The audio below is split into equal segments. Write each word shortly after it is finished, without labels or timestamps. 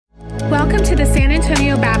Welcome to the San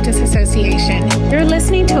Antonio Baptist Association. You're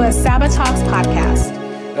listening to a Sabbath Talks podcast.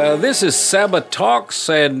 This is Sabbath Talks,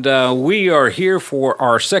 and we are here for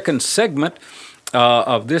our second segment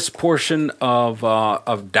of this portion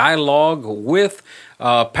of dialogue with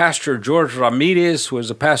Pastor George Ramirez, who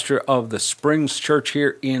is a pastor of the Springs Church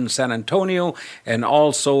here in San Antonio, and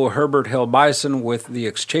also Herbert Helbison with the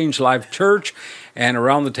Exchange Life Church. And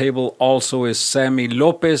around the table also is Sammy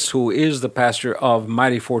Lopez, who is the pastor of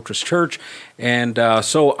Mighty Fortress Church. And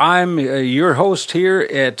so I'm your host here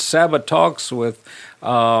at Sabbath Talks with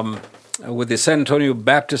the San Antonio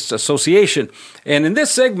Baptist Association. And in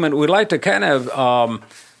this segment, we'd like to kind of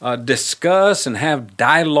discuss and have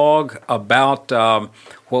dialogue about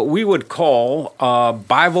what we would call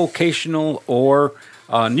bivocational, or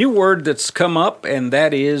a new word that's come up, and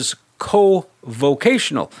that is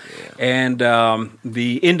co-vocational. Yeah. And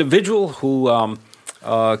the individual who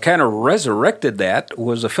kind of resurrected that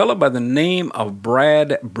was a fellow by the name of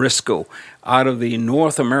Brad Briscoe out of the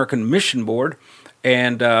North American Mission Board.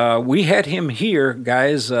 And we had him here,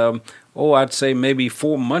 guys, I'd say maybe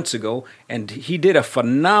 4 months ago, and he did a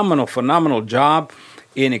phenomenal job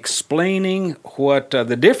in explaining what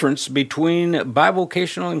the difference between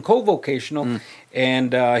bivocational and co-vocational,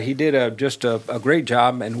 and he did just a great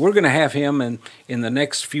job. And we're going to have him in the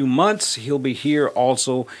next few months. He'll be here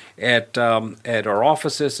also at our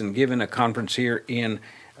offices and giving a conference here in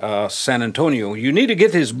San Antonio. You need to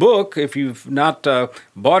get his book if you've not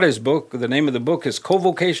bought his book. The name of the book is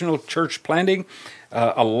Co-Vocational Church Planting,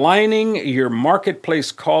 Aligning Your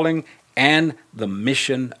Marketplace Calling and the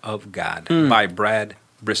Mission of God by Brad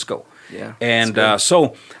Briscoe. Yeah, and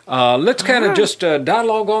so let's kind of just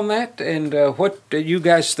dialogue on that, and what do you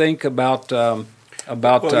guys think about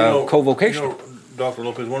co-vocational? Dr.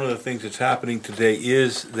 Lopez, one of the things that's happening today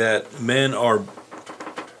is that men are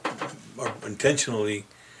intentionally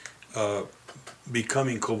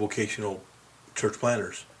becoming co-vocational church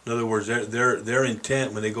planners. In other words, their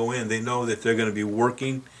intent when they go in, they know that they're going to be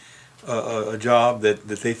working a job that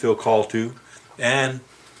they feel called to, and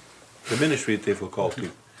the ministry that they feel called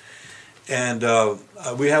to. And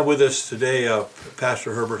we have with us today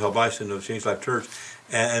Pastor Herbert Helbison of Exchange Life Church.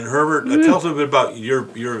 And Herbert, tell us a little bit about your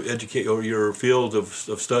field of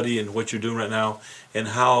study and what you're doing right now, and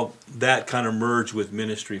how that kind of merged with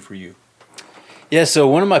ministry for you. Yeah, so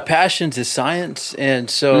one of my passions is science, and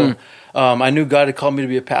so I knew God had called me to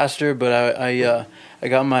be a pastor, but I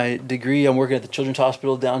got my degree. I'm working at the Children's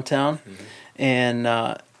Hospital downtown, and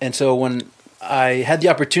so when I had the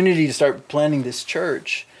opportunity to start planning this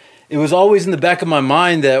church, it was always in the back of my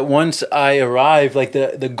mind that once I arrived, like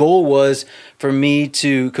the goal was for me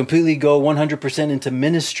to completely go 100% into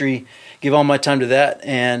ministry, give all my time to that.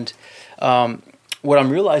 And what I'm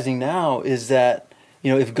realizing now is that,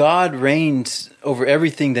 if God reigns over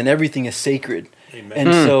everything, then everything is sacred. Amen.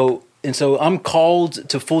 And so I'm called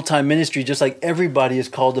to full-time ministry just like everybody is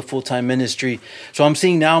called to full-time ministry. So I'm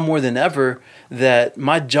seeing now more than ever that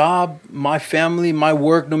my job, my family, my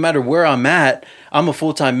work, no matter where I'm at, I'm a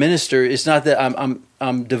full-time minister. It's not that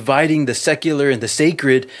I'm dividing the secular and the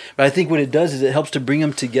sacred, but I think what it does is it helps to bring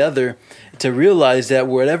them together, to realize that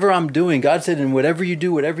whatever I'm doing, God said, and whatever you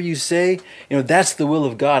do, whatever you say, that's the will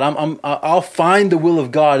of God. I'll find the will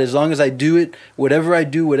of God as long as I do it, whatever I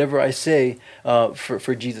do, whatever I say,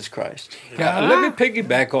 for Jesus Christ. Yeah, let me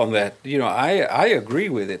piggyback on that. I agree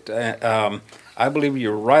with it. I believe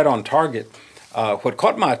you're right on target. What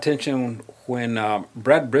caught my attention when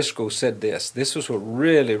Brad Briscoe said this was what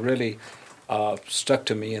really stuck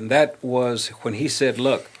to me, and that was when he said,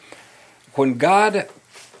 look, when God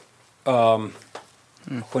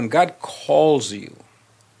calls you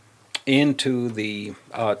into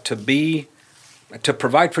to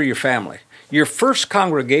provide for your family, your first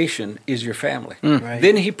congregation is your family. Right.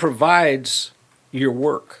 Then he provides your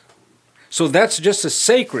work. So that's just as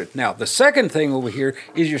sacred. Now, the second thing over here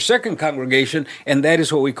is your second congregation, and that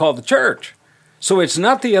is what we call the church. So it's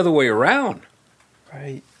not the other way around.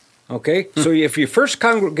 Right. Okay? So if your first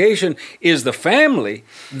congregation is the family,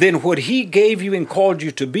 then what he gave you and called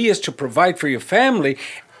you to be is to provide for your family,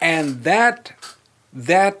 and that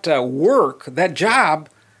work, that job,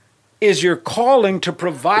 is your calling to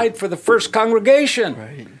provide for the first congregation.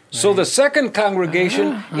 Right. So the second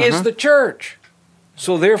congregation is the church.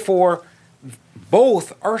 So therefore,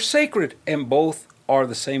 both are sacred and both are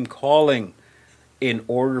the same calling in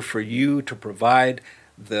order for you to provide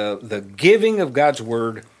the giving of God's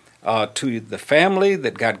word to the family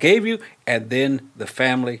that God gave you, and then the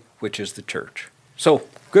family, which is the church. So,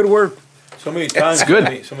 good word. So many times,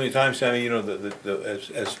 Sammy,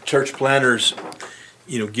 as church planners,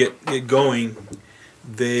 get going,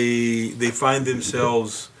 they find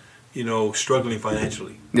themselves struggling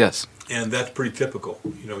financially. Yes. And that's pretty typical.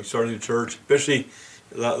 You starting a church, especially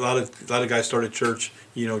a lot of guys start a church,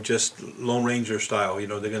 just Lone Ranger style. They're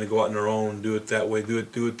going to go out on their own, do it that way, do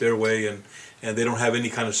it their way, and they don't have any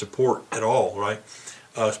kind of support at all, right?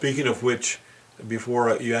 Speaking of which,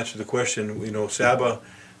 before you answer the question, Saba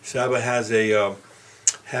has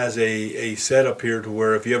a setup here to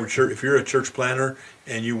where if you're a church planner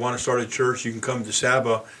and you want to start a church, you can come to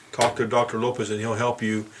Saba, talk to Dr. Lopez, and he'll help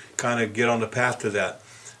you kind of get on the path to that.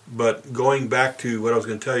 But going back to what I was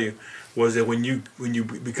going to tell you was that when you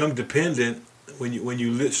become dependent, when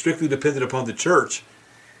you strictly dependent upon the church,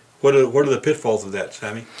 what are the pitfalls of that,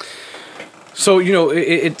 Sammy? So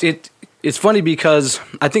it's funny because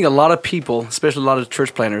I think a lot of people, especially a lot of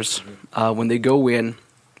church planners, when they go in,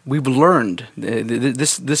 we've learned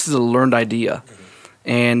this is a learned idea,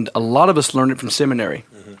 and a lot of us learned it from seminary,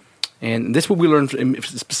 and this is what we learned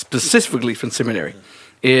specifically from seminary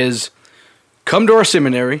is come to our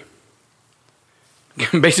seminary,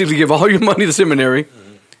 basically give all your money to the seminary,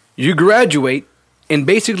 you graduate, and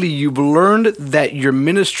basically you've learned that your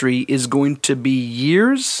ministry is going to be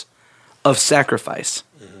years of sacrifice.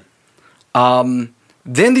 Then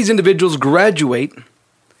these individuals graduate,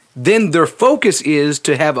 then their focus is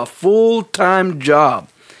to have a full-time job,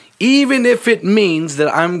 even if it means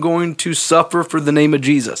that I'm going to suffer for the name of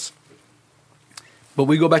Jesus. But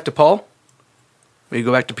we go back to Paul, we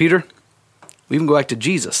go back to Peter, we even go back to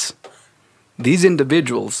Jesus. These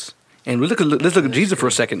individuals, and let's look at Jesus for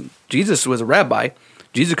a second. Jesus was a rabbi.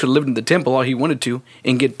 Jesus could have lived in the temple all he wanted to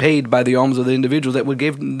and get paid by the alms of the individuals that would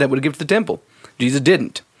give to the temple. Jesus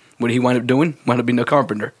didn't. What did he wind up doing? Wound up being a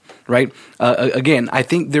carpenter, right? Again, I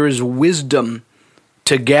think there is wisdom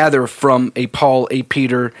to gather from a Paul, a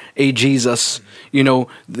Peter, a Jesus, the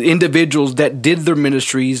individuals that did their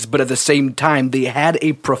ministries, but at the same time, they had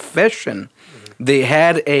a profession. They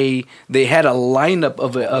had a lineup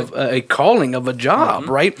of a calling of a job,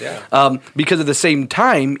 right? Yeah. Because at the same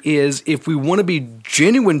time is if we want to be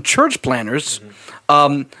genuine church planners,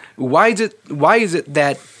 why is it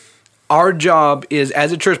that our job is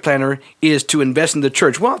as a church planner is to invest in the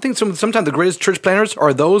church? Well, I think sometimes the greatest church planners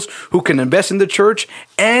are those who can invest in the church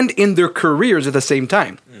and in their careers at the same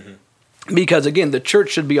time. Because, again, the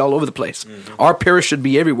church should be all over the place. Our parish should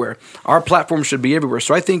be everywhere. Our platform should be everywhere.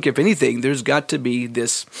 So I think, if anything, there's got to be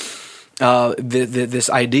this this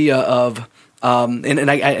idea of,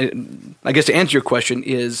 and I guess to answer your question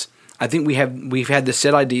is, I think we've had this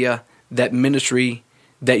set idea that ministry,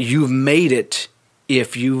 that you've made it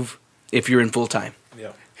if you're in full time.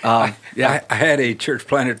 I had a church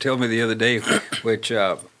planner tell me the other day, which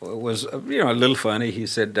was a little funny. He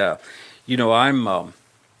said, I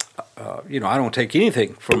don't take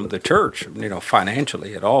anything from the church,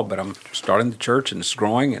 financially at all, but I'm starting the church and it's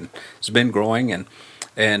growing and it's been growing.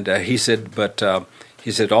 And he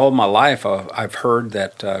said, all my life I've heard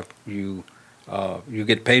that you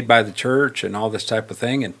get paid by the church and all this type of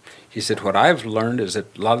thing. And he said, what I've learned is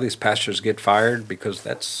that a lot of these pastors get fired because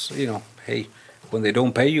that's, hey, when they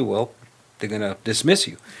don't pay you well, they're going to dismiss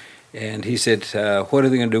you. And he said, what are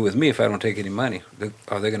they going to do with me if I don't take any money?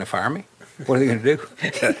 Are they going to fire me? What are they going to do?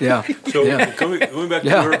 Yeah. So going back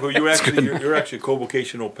to you're actually a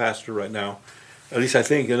co-vocational pastor right now. At least I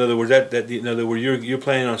think. In other words, you're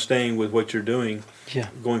planning on staying with what you're doing. Yeah.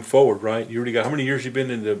 Going forward, right? You already got how many years you've been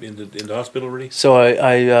in the hospital already? So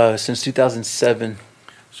I since 2007.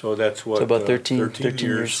 So that's what. So about 13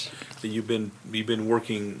 years that you've been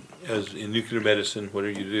working as in nuclear medicine. What do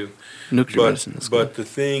you do? Nuclear medicine. But the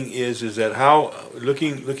thing is that how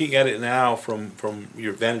looking at it now from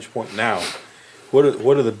your vantage point now, what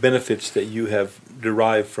are the benefits that you have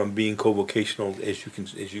derived from being co-vocational as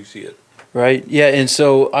you see it? Right. Yeah. And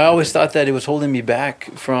so I always thought that it was holding me back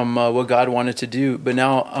from what God wanted to do. But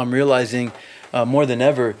now I'm realizing more than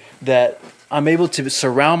ever that I'm able to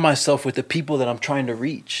surround myself with the people that I'm trying to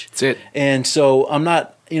reach. That's it. And so I'm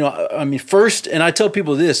not, first, and I tell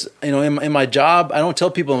people this, in my job, I don't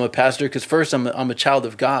tell people I'm a pastor because first I'm a child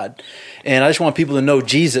of God, and I just want people to know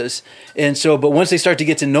Jesus. And so, but once they start to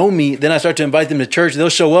get to know me, then I start to invite them to church. They'll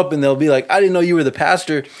show up and they'll be like, I didn't know you were the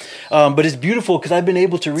pastor. But it's beautiful because I've been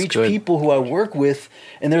able to reach people who I work with,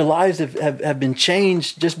 and their lives have been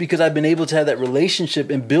changed just because I've been able to have that relationship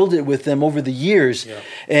and build it with them over the years. Yeah.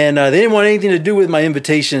 And they didn't want anything to do with my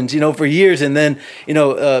invitations, for years. And then,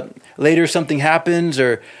 later something happens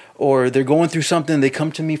or they're going through something, they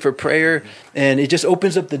come to me for prayer, and it just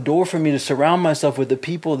opens up the door for me to surround myself with the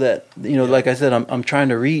people that, like I said, I'm trying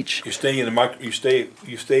to reach. You stay in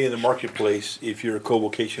the marketplace if you're a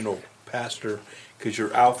co-vocational pastor, because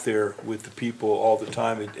you're out there with the people all the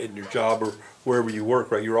time at your job or wherever you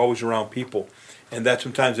work, right? You're always around people. and that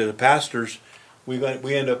sometimes as pastors, we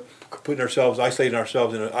end up isolating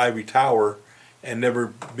ourselves in an ivory tower, and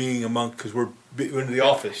never being among, because we're in the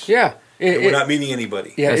office. Yeah. And we're not meeting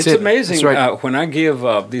anybody. Yeah, That's it's it. amazing. That's right. When I give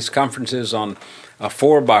these conferences on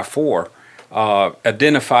 4x4,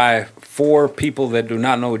 identify 4 people that do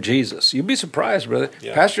not know Jesus. You'd be surprised, brother.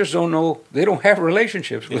 Yeah. Pastors don't know; they don't have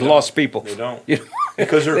relationships with don't. lost people. They don't. You know?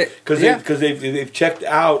 Because Yeah. they've checked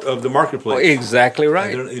out of the marketplace. Exactly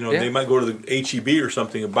right. And Yeah. they might go to the HEB or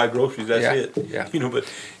something and buy groceries. That's Yeah. it. Yeah. But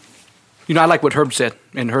I like what Herb said,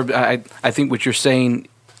 and Herb, I think what you're saying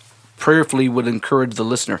prayerfully would encourage the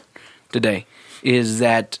listener today is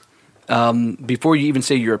that before you even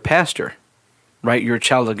say you're a pastor, right? You're a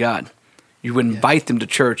child of God. You would invite them to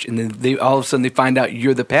church, and then they all of a sudden they find out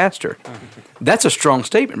you're the pastor. That's a strong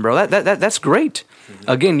statement, bro. That's great.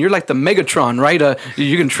 Again, you're like the Megatron, right?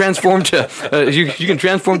 You can transform to you can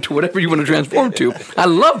transform to whatever you want to transform to. I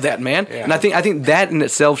love that, man. Yeah. And I think that in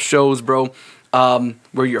itself shows, bro,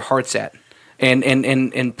 where your heart's at,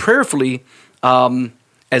 and prayerfully,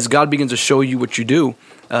 as God begins to show you what you do.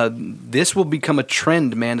 This will become a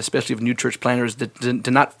trend, man, especially of new church planners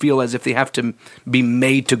to not feel as if they have to be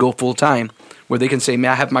made to go full time, where they can say,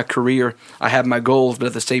 man, I have my career, I have my goals, but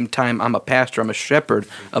at the same time, I'm a pastor, I'm a shepherd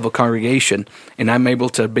of a congregation, and I'm able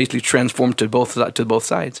to basically transform to both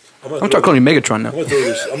sides. I'm calling you Megatron now.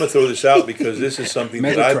 I'm gonna throw this out because this is something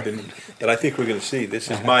that I think we're gonna see. This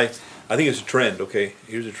is I think it's a trend. Okay,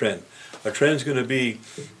 here's a trend. A trend's going to be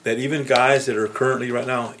that even guys that are currently right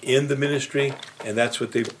now in the ministry, and that's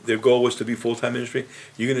what their goal was to be full-time ministry,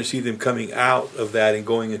 you're going to see them coming out of that and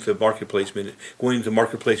going into marketplace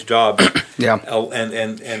jobs. Yeah.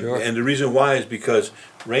 And the reason why is because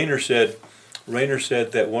Rayner said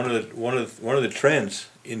that one of the trends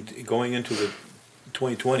in going into the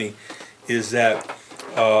 2020 is that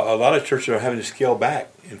a lot of churches are having to scale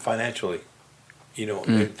back financially, in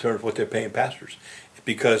terms of what they're paying pastors,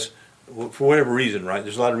 because for whatever reason, right?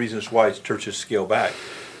 There's a lot of reasons why churches scale back,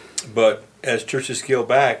 but as churches scale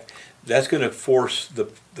back, that's going to force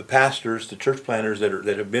the pastors, the church planners that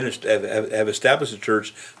have established a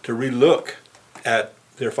church to relook at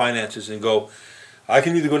their finances and go, I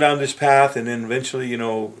can either go down this path and then eventually,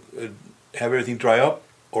 have everything dry up,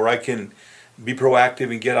 or I can be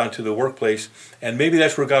proactive and get onto the workplace, and maybe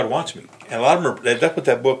that's where God wants me. And a lot of them that's what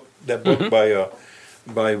that book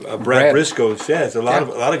by Brad Briscoe says. A lot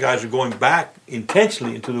of guys are going back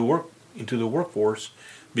intentionally into the workforce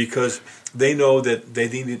because they know that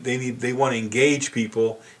they want to engage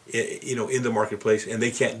people, in the marketplace, and they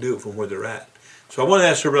can't do it from where they're at. So I want to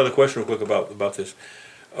ask her another question real quick about this.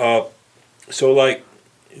 Do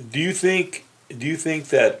you think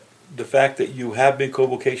that the fact that you have been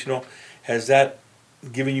co-vocational, has that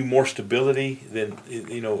given you more stability than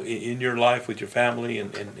in your life with your family,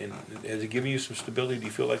 and has it given you some stability? Do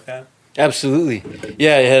you feel like that? Absolutely.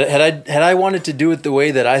 Yeah, had I wanted to do it the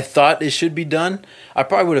way that I thought it should be done, I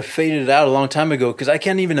probably would have faded it out a long time ago, because I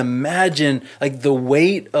can't even imagine like the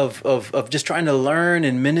weight of just trying to learn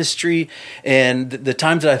in ministry and the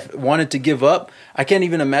times that I wanted to give up. I can't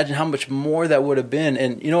even imagine how much more that would have been.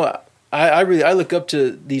 And I look up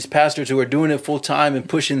to these pastors who are doing it full time and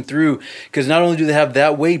pushing through, because not only do they have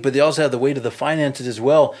that weight, but they also have the weight of the finances as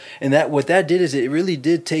well. And what that did is it really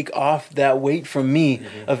did take off that weight from me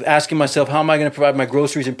of asking myself, how am I going to provide my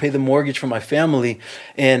groceries and pay the mortgage for my family,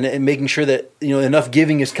 and making sure that enough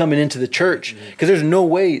giving is coming into the church, because there's no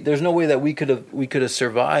way that we could have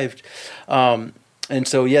survived. And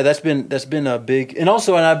so that's been a big, and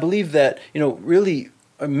I believe that really,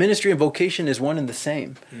 ministry and vocation is one and the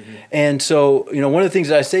same. And so, one of the things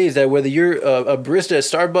that I say is that whether you're a barista at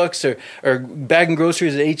Starbucks or bagging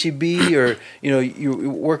groceries at HEB, or, you're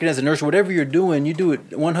working as a nurse, whatever you're doing, you do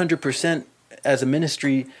it 100% as a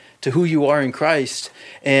ministry to who you are in Christ.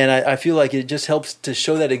 And I feel like it just helps to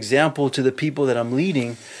show that example to the people that I'm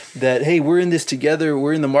leading, that, hey, we're in this together.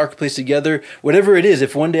 We're in the marketplace together. Whatever it is,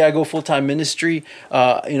 if one day I go full-time ministry,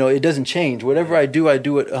 it doesn't change. Whatever I do it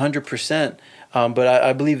 100%. But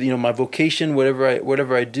I believe my vocation,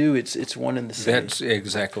 whatever I do, it's one and the same. That's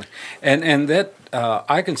exactly, and that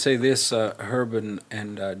I can say this, Herb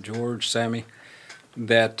and George, Sammy,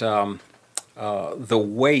 that the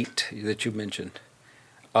weight that you mentioned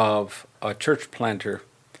of a church planter,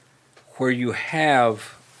 where you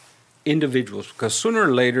have individuals, because sooner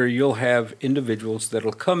or later you'll have individuals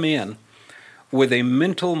that'll come in with a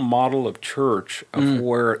mental model of church of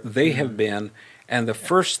where they have been, and the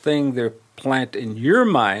first thing they're plant in your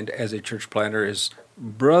mind as a church planter is,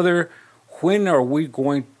 brother, when are we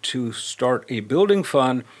going to start a building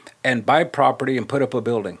fund and buy property and put up a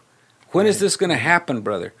building? When is this going to happen,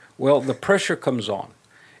 brother? Well, the pressure comes on.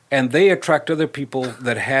 and they attract other people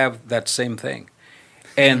that have that same thing.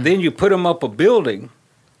 And then you put them up a building,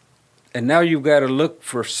 and now you've got to look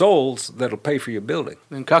for souls that'll pay for your building.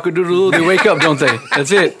 And cock-a-doodle-doo, they wake up, don't they?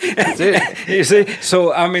 That's it. That's it. You see?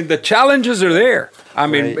 So, I mean, the challenges are there. I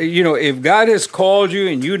mean, Right. you know, if God has called you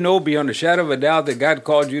and you know beyond a shadow of a doubt that God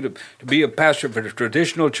called you to be a pastor for the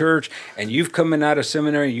traditional church, and you've come out of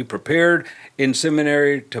seminary, you prepared in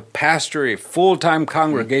seminary to pastor a full-time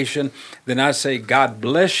congregation, then I say, God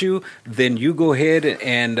bless you. Then you go ahead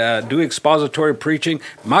and do expository preaching.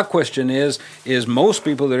 My question is most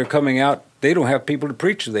people that are coming out, they don't have people to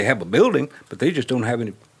preach to. They have a building, but they just don't have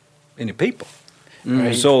any people.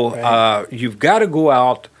 Right. So you've got to go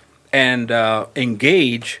out and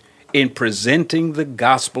engage in presenting the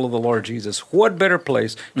gospel of the Lord Jesus. What better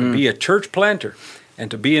place to be a church planter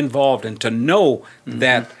and to be involved and to know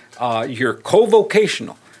that you're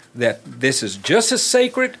co-vocational, that this is just as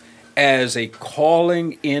sacred as a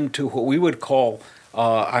calling into what we would call,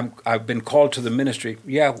 I've been called to the ministry.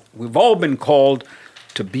 Yeah, we've all been called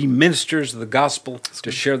to be ministers of the gospel,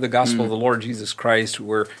 to share the gospel of the Lord Jesus Christ.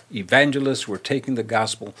 We're evangelists. We're taking the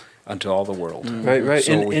gospel unto all the world. Right.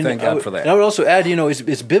 So we thank God for that. And I would also add, you know,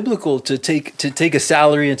 it's biblical to take a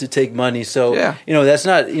salary and to take money. So, Yeah. you know, that's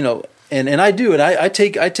not, you know, and I do, and I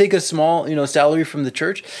take a small, you know, salary from the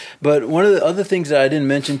church. But one of the other things that I didn't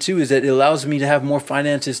mention too is that it allows me to have more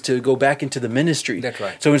finances to go back into the ministry. That's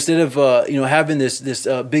right. So instead of you know, having this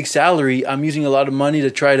big salary, I'm using a lot of money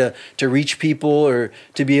to try to reach people or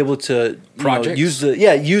to be able to Projects. use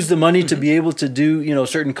the money to be able to do, you know,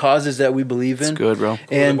 certain causes that we believe in. That's good, bro.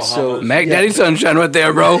 And so Mac Daddy Sunshine right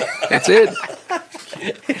there, bro. That's it.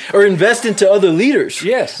 or invest into other leaders.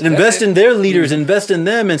 Yes, and invest that's in their leaders, invest in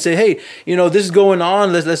them, and say, hey, you know, this is going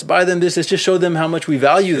on. Let's buy them this. Let's just show them how much we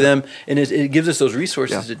value them, and it gives us those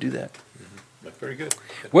resources to do that. Very good.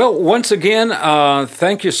 Well, once again,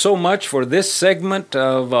 thank you so much for this segment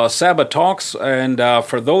of Sabbath Talks. And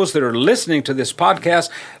for those that are listening to this podcast,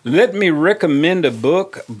 let me recommend a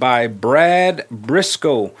book by Brad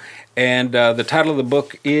Briscoe. And the title of the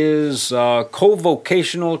book is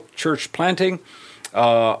Co-Vocational Church Planting,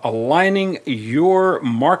 Aligning Your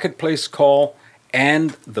Marketplace Call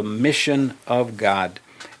and the Mission of God.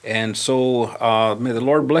 And so may the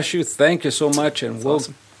Lord bless you. Thank you so much. And we'll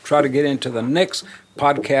try to get into the next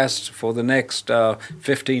podcast for the next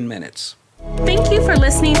 15 minutes. Thank you for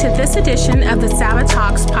listening to this edition of the Sabbath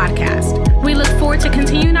Talks podcast. We look forward to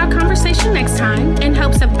continuing our conversation next time in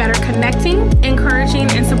hopes of better connecting, encouraging,